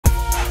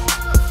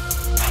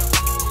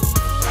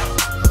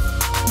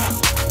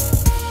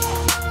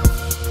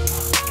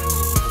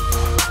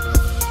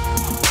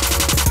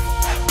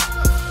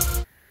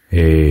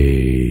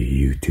Hey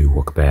YouTube,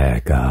 welcome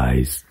back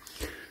guys.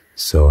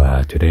 So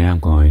today I'm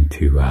going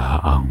to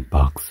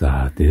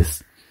unbox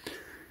this.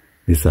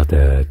 These are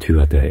the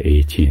two of the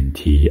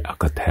AT&T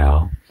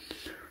ALCATEL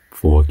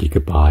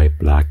 4GB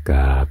black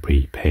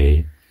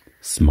prepaid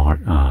smart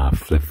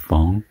flip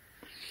phone.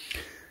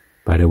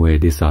 By the way,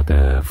 these are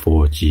the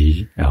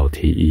 4G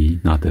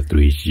LTE, not the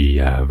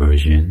 3G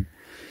version.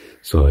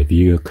 So if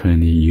you're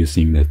currently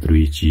using the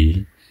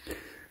 3G,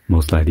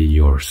 most likely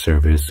your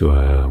service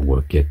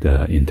will get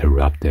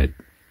interrupted,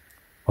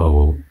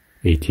 or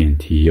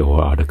AT&T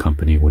or other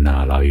company will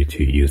not allow you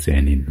to use it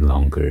any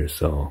longer.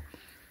 So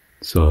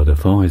the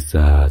phone is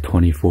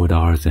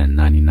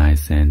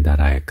 $24.99 that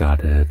I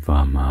got it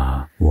from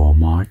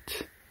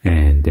Walmart,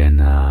 and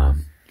then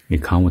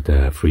it comes with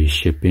the free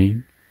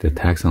shipping. The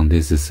tax on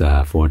this is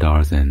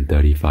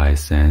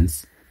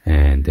 $4.35,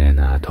 and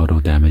then total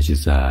damage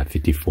is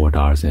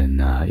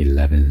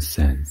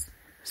 $54.11.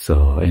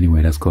 So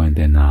anyway, let's go and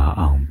then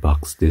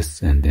unbox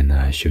this and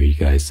then show you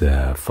guys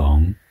the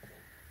phone.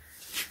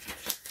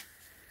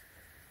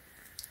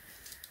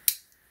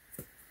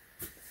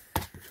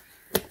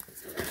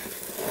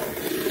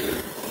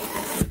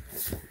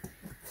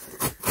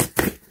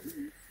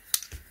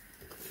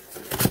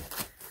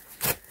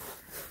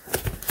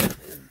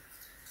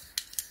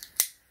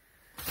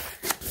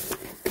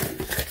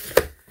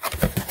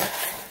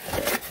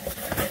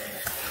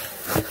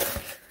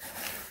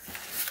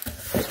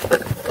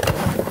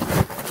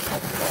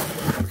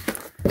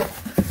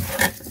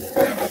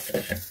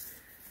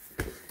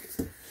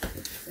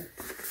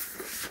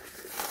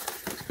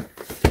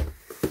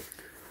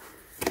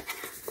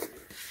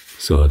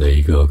 So there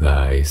you go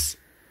guys.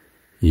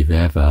 If you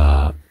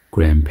have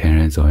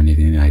grandparents or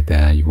anything like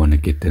that, you want to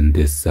get them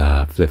this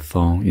flip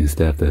phone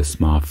instead of the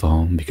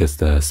smartphone, because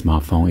the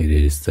smartphone it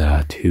is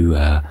too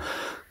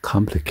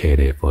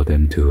complicated for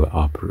them to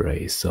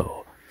operate.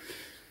 So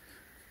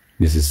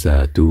this is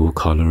a dual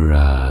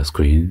color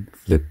screen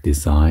flip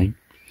design.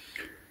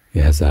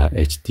 It has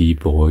HD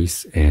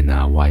voice and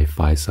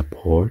Wi-Fi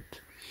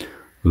support,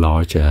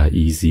 large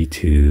easy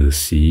to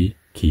see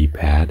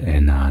keypad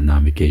and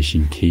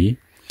navigation key,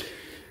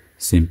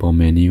 simple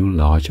menu,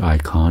 large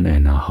icon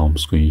and a home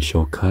screen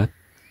shortcut,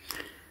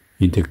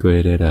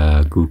 integrated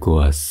Google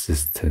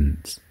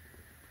Assistant.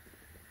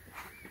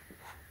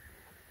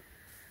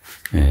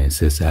 And it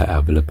says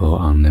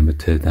available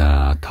unlimited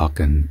talk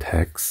and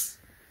text.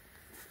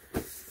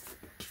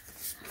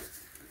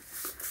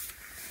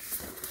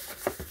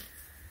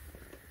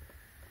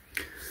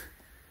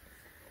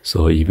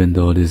 So even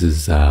though this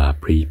is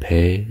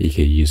prepaid, you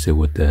can use it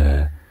with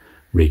the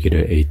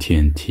regular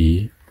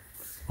AT&T,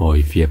 or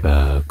if you have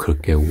a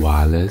Crooked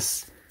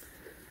Wireless,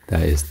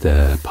 that is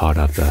the part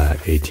of the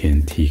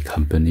AT&T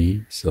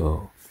company.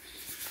 So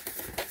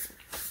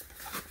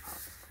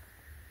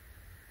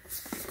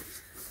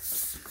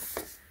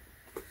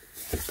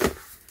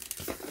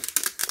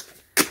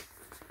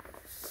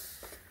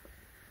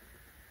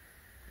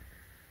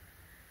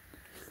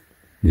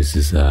this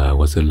is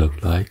what it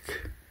look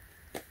like.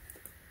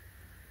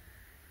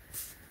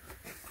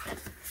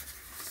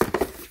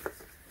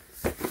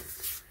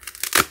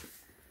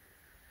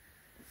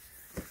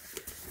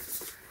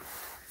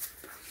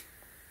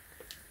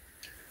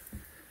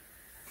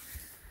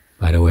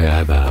 By the way, I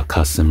have a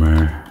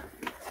customer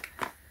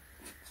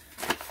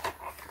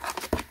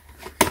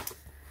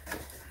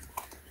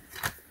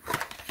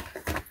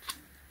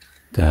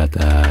that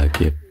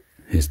gave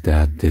his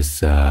dad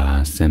this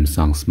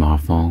Samsung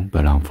smartphone,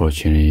 but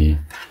unfortunately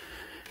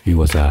he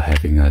was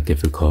having a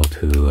difficult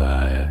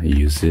to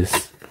use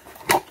this.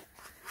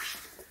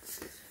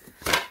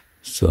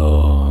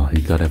 So he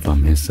got it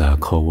from his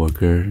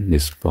co-worker,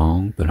 this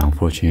phone, but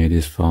unfortunately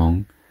this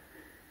phone,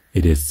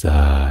 it is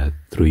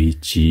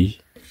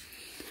 3G.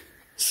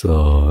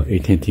 So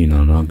AT&T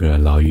no longer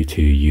allow you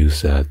to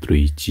use a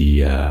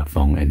 3G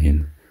phone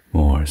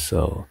anymore.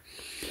 So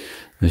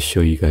let's show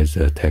you guys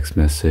a text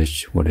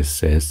message, what it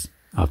says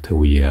after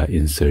we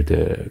insert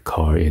the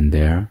card in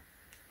there.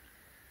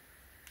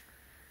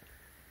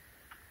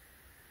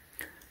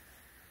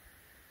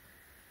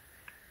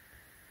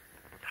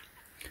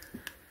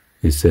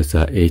 It says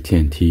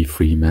AT&T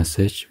free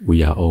message.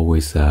 We are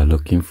always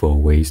looking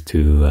for ways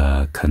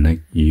to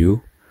connect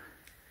you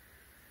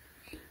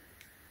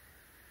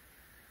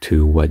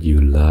to what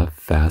you love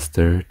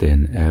faster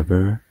than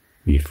ever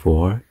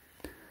before.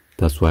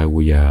 That's why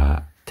we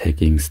are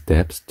taking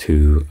steps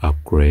to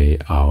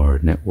upgrade our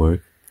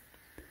network.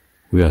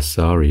 We are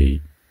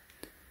sorry,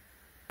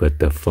 but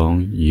the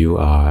phone you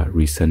are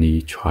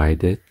recently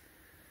tried it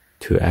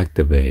to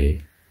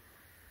activate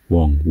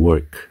won't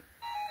work.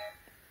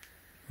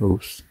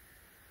 Oops.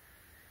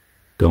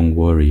 Don't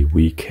worry,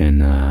 we can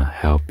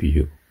help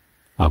you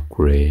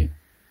upgrade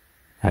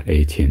at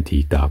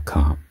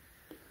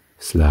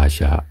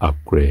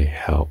AT&T.com/upgrade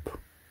help.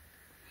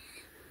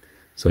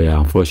 So yeah,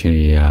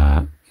 unfortunately,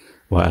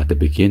 well, at the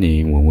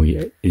beginning when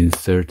we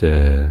insert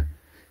the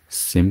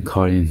SIM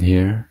card in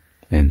here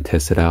and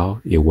test it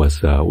out, it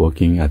was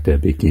working at the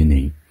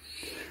beginning.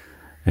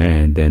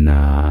 And then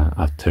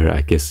after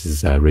I guess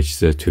it's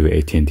registered to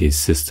AT&T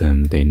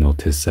system, they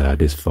notice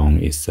this phone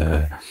is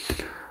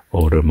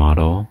older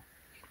model,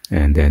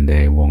 and then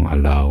they won't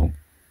allow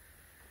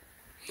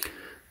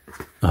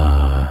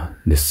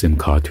this SIM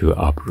card to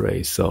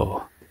operate.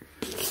 So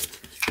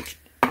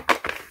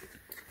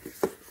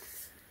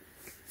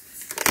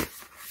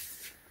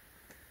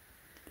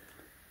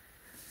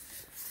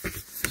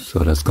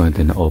let's go ahead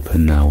and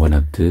open one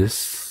of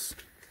this,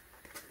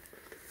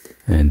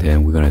 and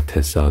then we're gonna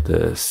test out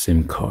the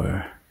SIM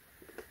card.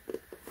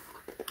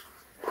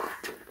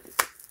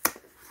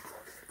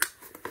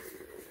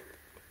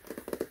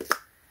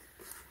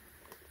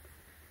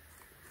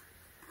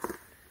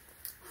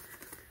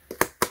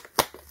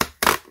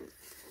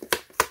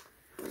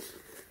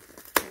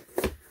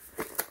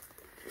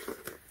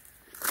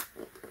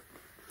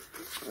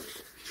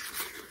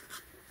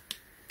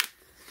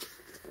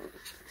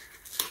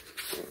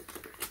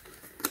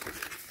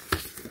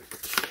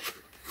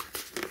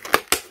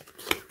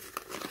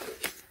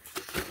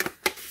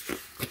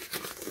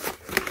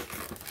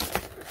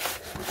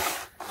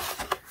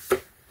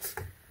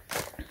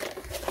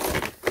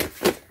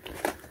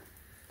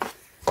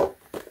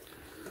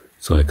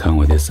 So it comes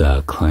with this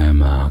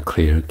clamp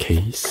clear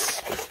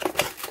case.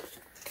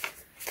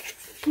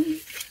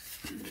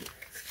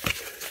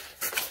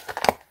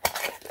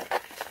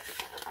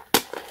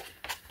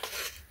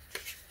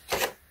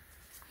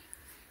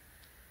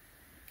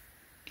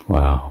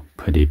 Wow,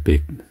 pretty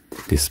big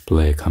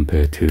display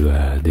compared to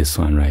this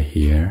one right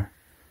here.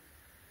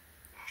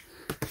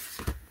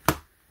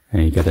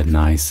 And you got a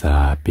nice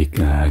big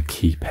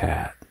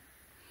keypad.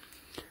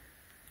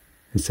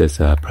 It says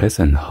press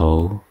and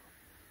hold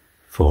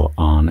for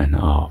on and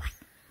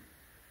off.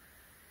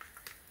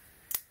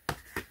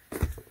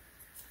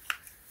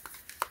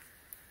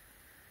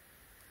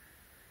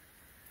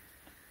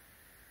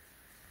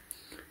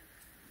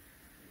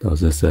 So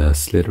there's a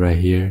slit right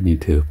here,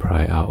 need to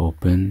pry out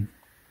open.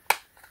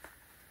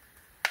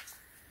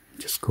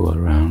 Just go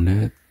around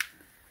it.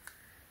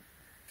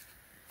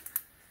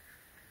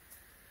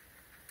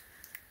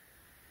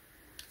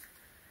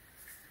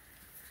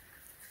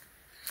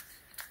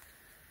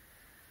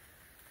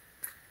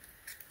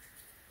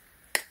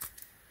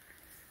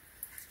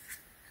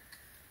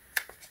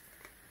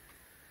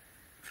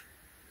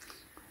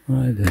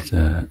 Alright,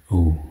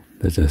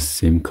 there's a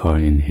SIM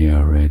card in here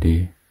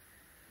already.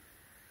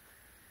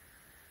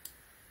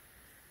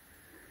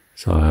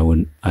 So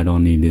I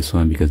don't need this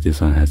one because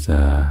this one has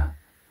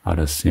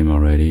other SIM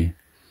already.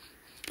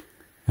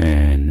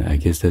 And I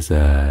guess there's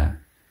a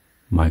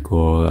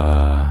micro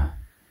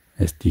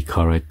SD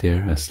card right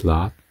there, a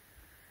slot.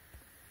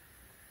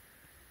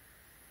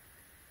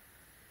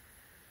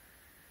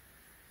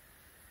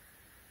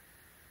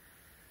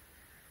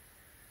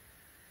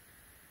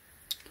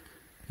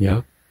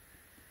 Yep.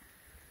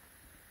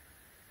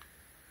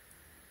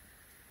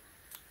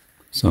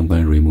 So I'm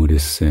going to remove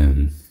this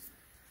SIM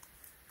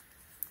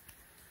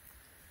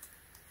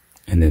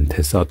and then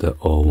test out the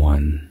old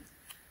one.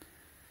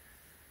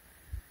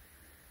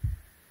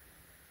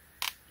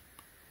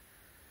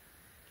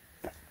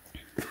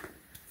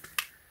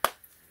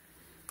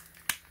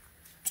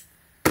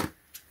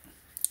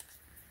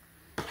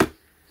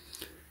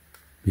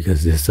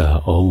 Because this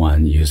old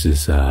one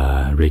uses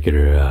a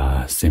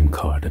regular SIM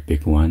card, the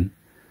big one.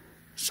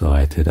 So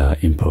I had to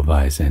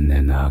improvise and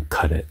then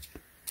cut it.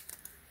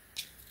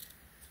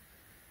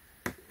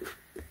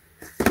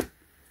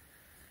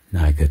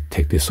 Now I could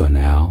take this one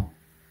out.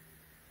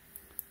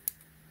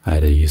 I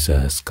had to use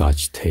a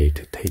scotch tape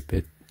to tape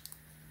it.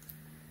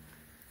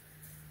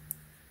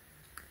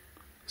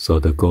 So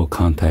the gold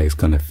contact is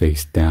going to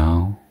face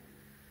down.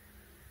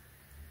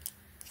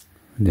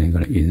 And then I'm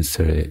going to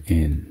insert it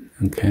in,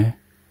 okay?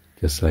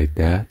 Just like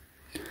that.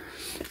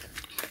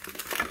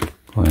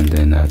 And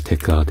then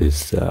take out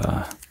this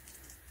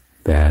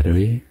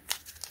battery.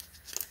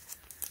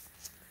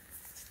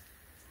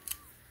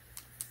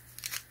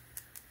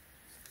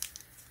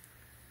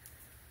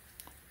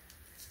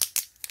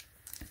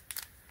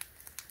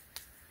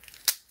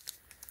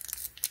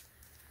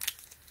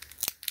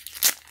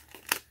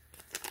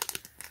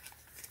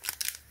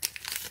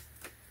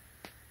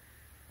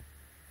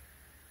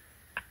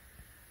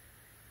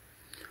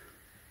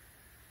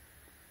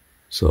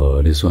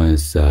 So this one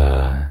is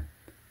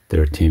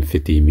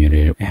 1350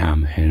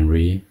 milliamp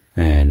Henry,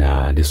 and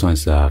this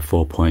one's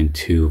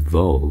 4.2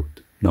 volt.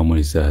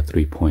 Normally it's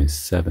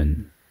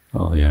 3.7.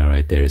 Oh yeah,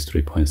 right there is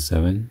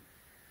 3.7.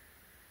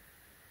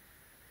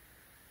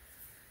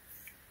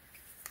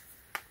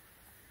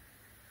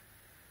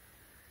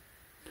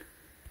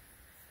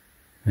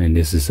 And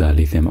this is a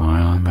lithium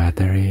ion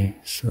battery.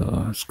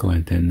 So let's go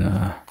ahead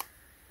and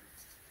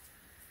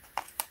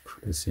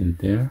put this in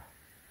there.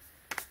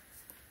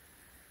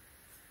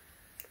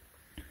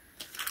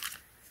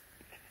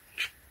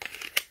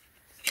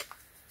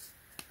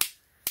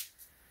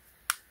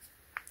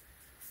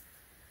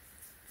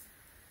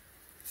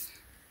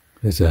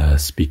 There's a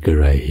speaker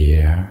right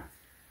here,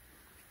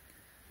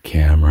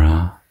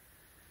 camera,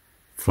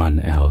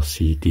 front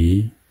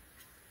LCD,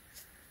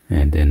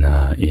 and then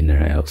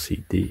inner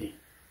LCD.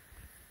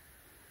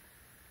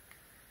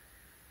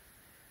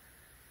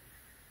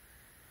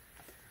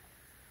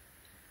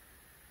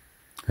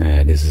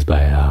 And this is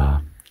by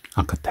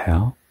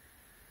ALCATEL.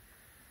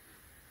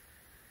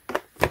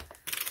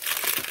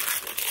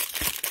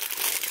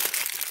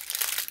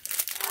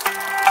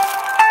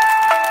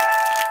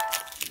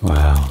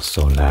 Wow,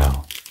 so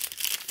loud.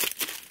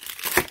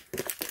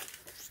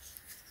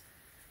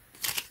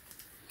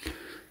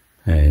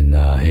 And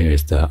here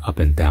is the up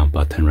and down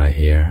button right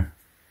here.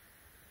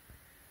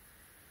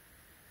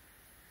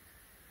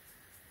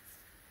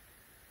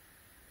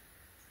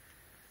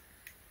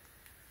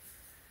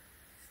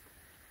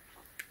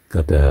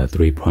 Got the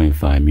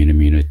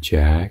 3.5mm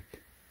jack.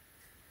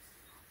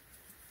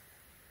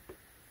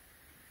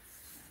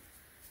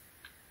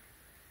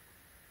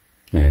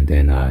 And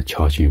then a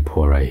charging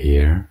port right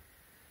here.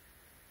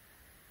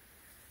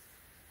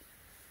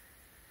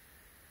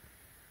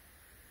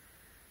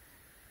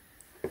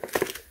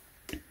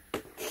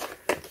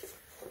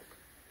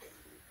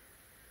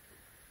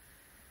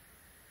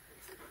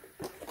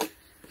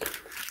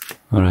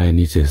 Alright, I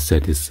need to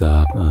set this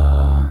up.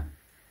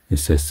 It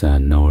says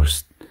no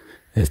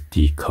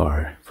SD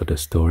card for the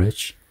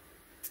storage.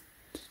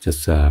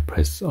 Just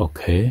press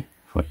OK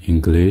for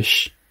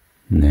English.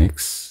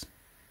 Next.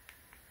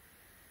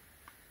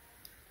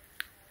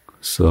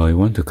 So I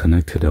want to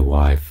connect to the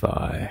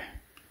Wi-Fi.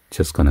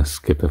 Just gonna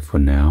skip it for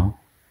now.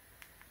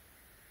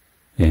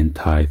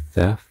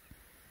 Anti-theft.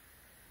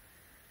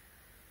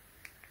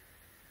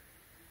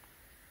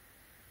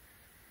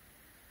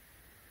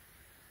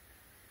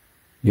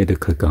 You have to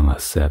click on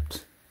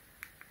accept.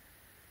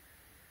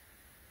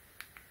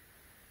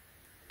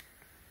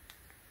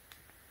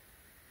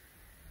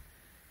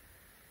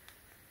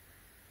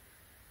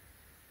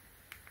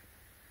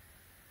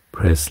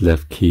 Press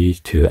left key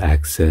to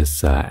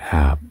access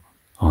app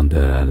on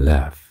the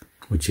left,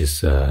 which is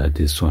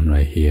this one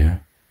right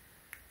here.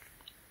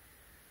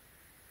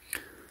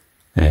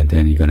 And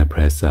then you're gonna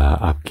press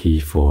up key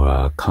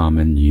for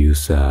common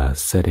use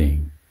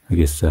setting. I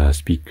guess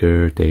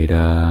speaker,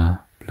 data,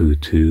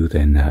 Bluetooth,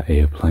 and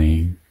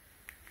airplane.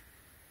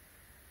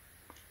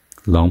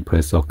 Long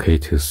press OK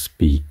to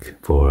speak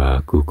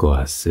for Google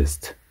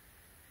Assist.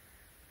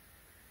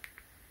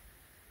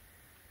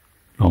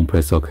 Long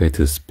press OK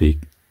to speak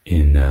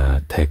in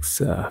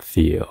text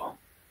field.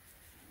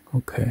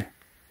 Okay.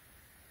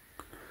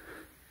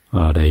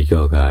 There you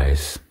go,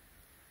 guys.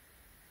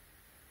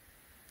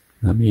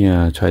 Let me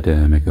try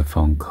to make a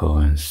phone call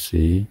and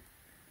see.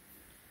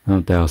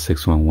 I'll dial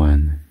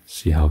 611,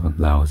 see how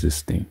loud is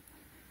this thing.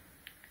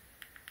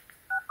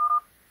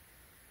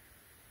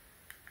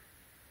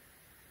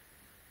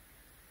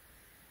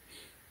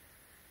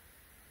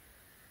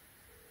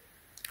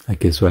 I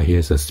guess right here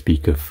is a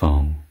speaker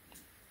phone.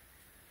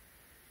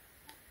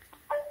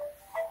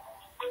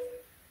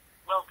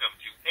 Welcome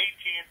to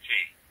AT&T.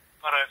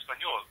 Para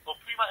español,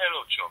 oprima el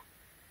ocho.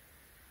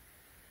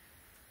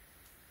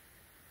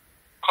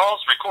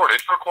 Calls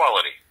recorded for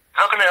quality.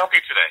 How can I help you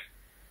today?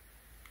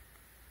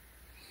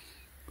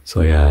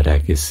 So yeah, I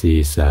can see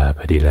it's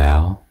pretty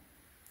loud.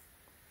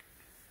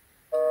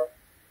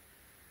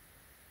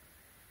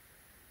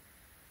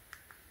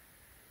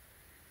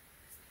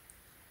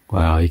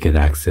 Well, you can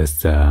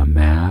access the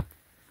map,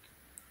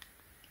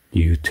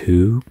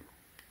 YouTube,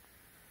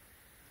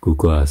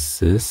 Google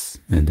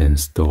Assist, and then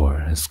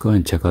store. Let's go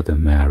and check out the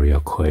map real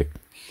quick.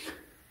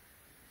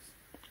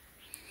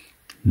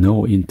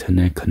 No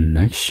internet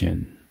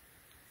connection.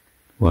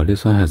 Well,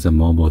 this one has a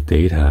mobile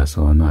data,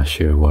 so I'm not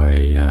sure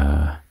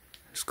why.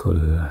 Let's go to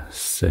the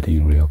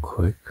setting real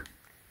quick.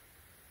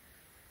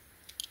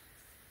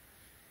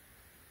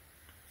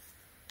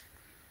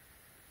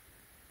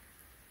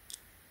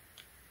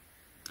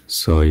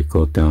 So you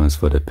go down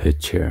for the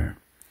picture.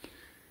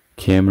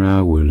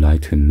 Camera would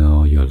like to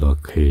know your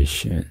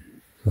location.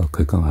 So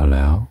click on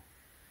allow.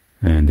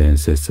 And then it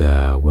says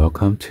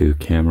welcome to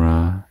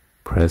camera.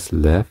 Press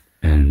left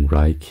and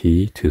right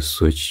key to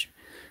switch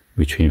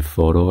between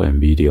photo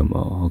and video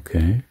mode.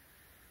 Okay.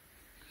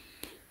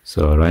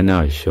 So right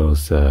now it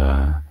shows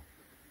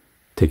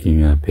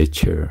taking a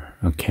picture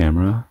on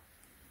camera.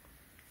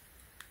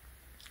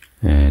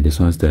 And this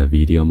one's the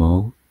video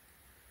mode.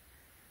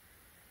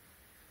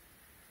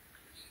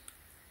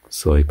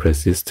 So you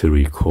press this to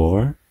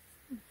record,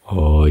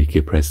 or you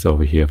can press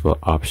over here for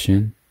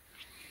option.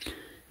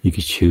 You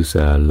can choose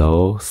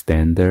low,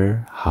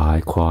 standard,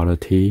 high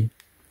quality.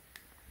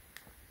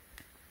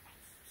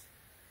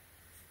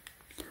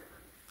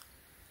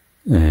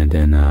 And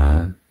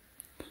then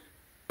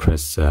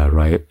press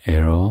right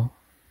arrow,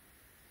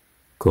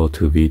 go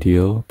to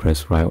video,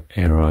 press right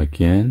arrow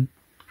again.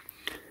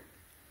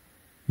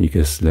 You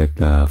can select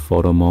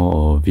photo mode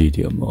or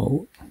video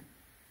mode.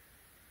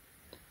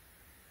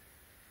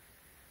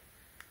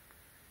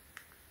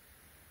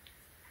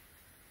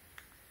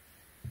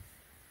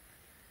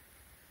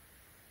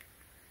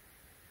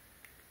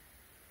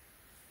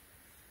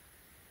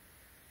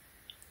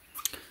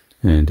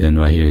 And then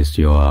right here is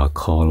your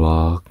call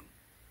log,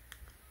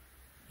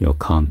 your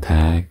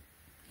contact,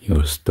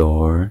 your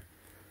store,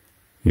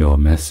 your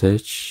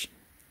message,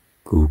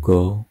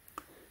 Google,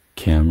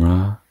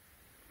 camera,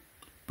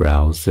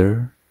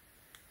 browser,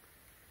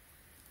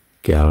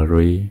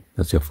 gallery,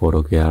 that's your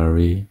photo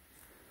gallery,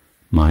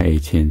 my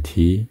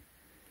AT&T.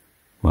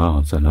 Wow,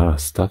 it's a lot of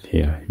stuff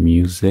here.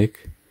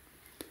 Music.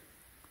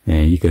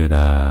 And you could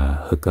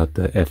hook up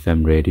the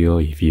FM radio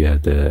if you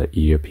have the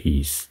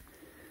earpiece.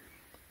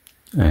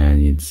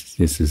 And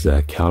this is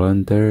a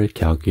calendar,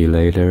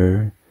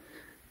 calculator,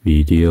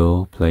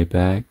 video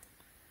playback,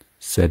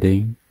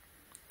 setting,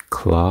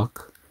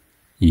 clock,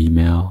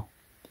 email,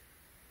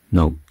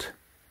 note.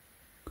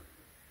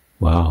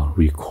 Wow,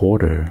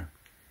 recorder,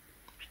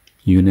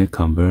 unit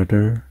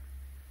converter,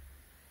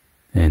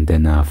 and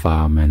then a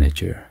file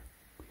manager.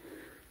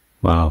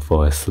 Wow,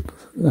 for a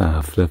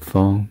flip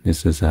phone,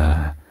 this is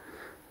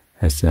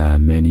has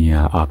many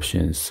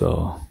options.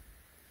 So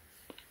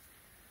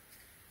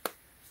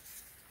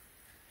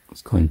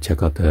let's go and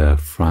check out the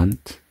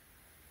front.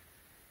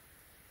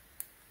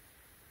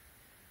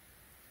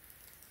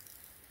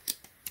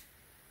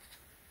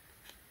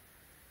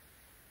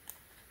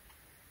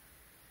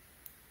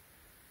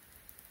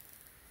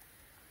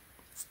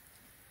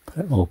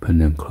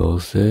 Open and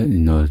close it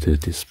in order to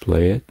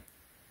display it.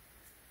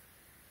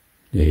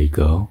 There you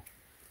go.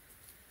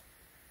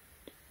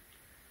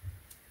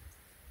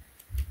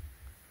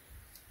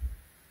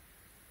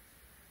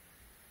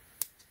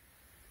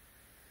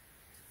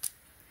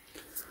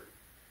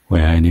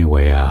 Well,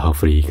 anyway,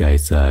 hopefully you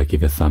guys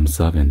give a thumbs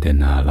up and then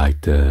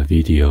like the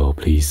video.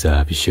 Please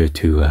be sure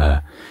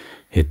to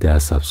hit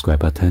that subscribe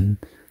button,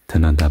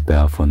 turn on that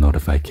bell for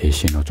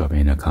notification, or drop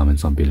any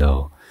comments on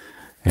below.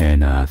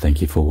 And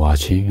thank you for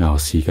watching. I'll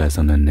see you guys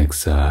on the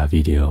next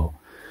video.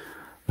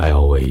 Like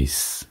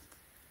always,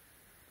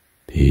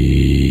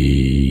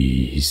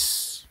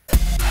 peace.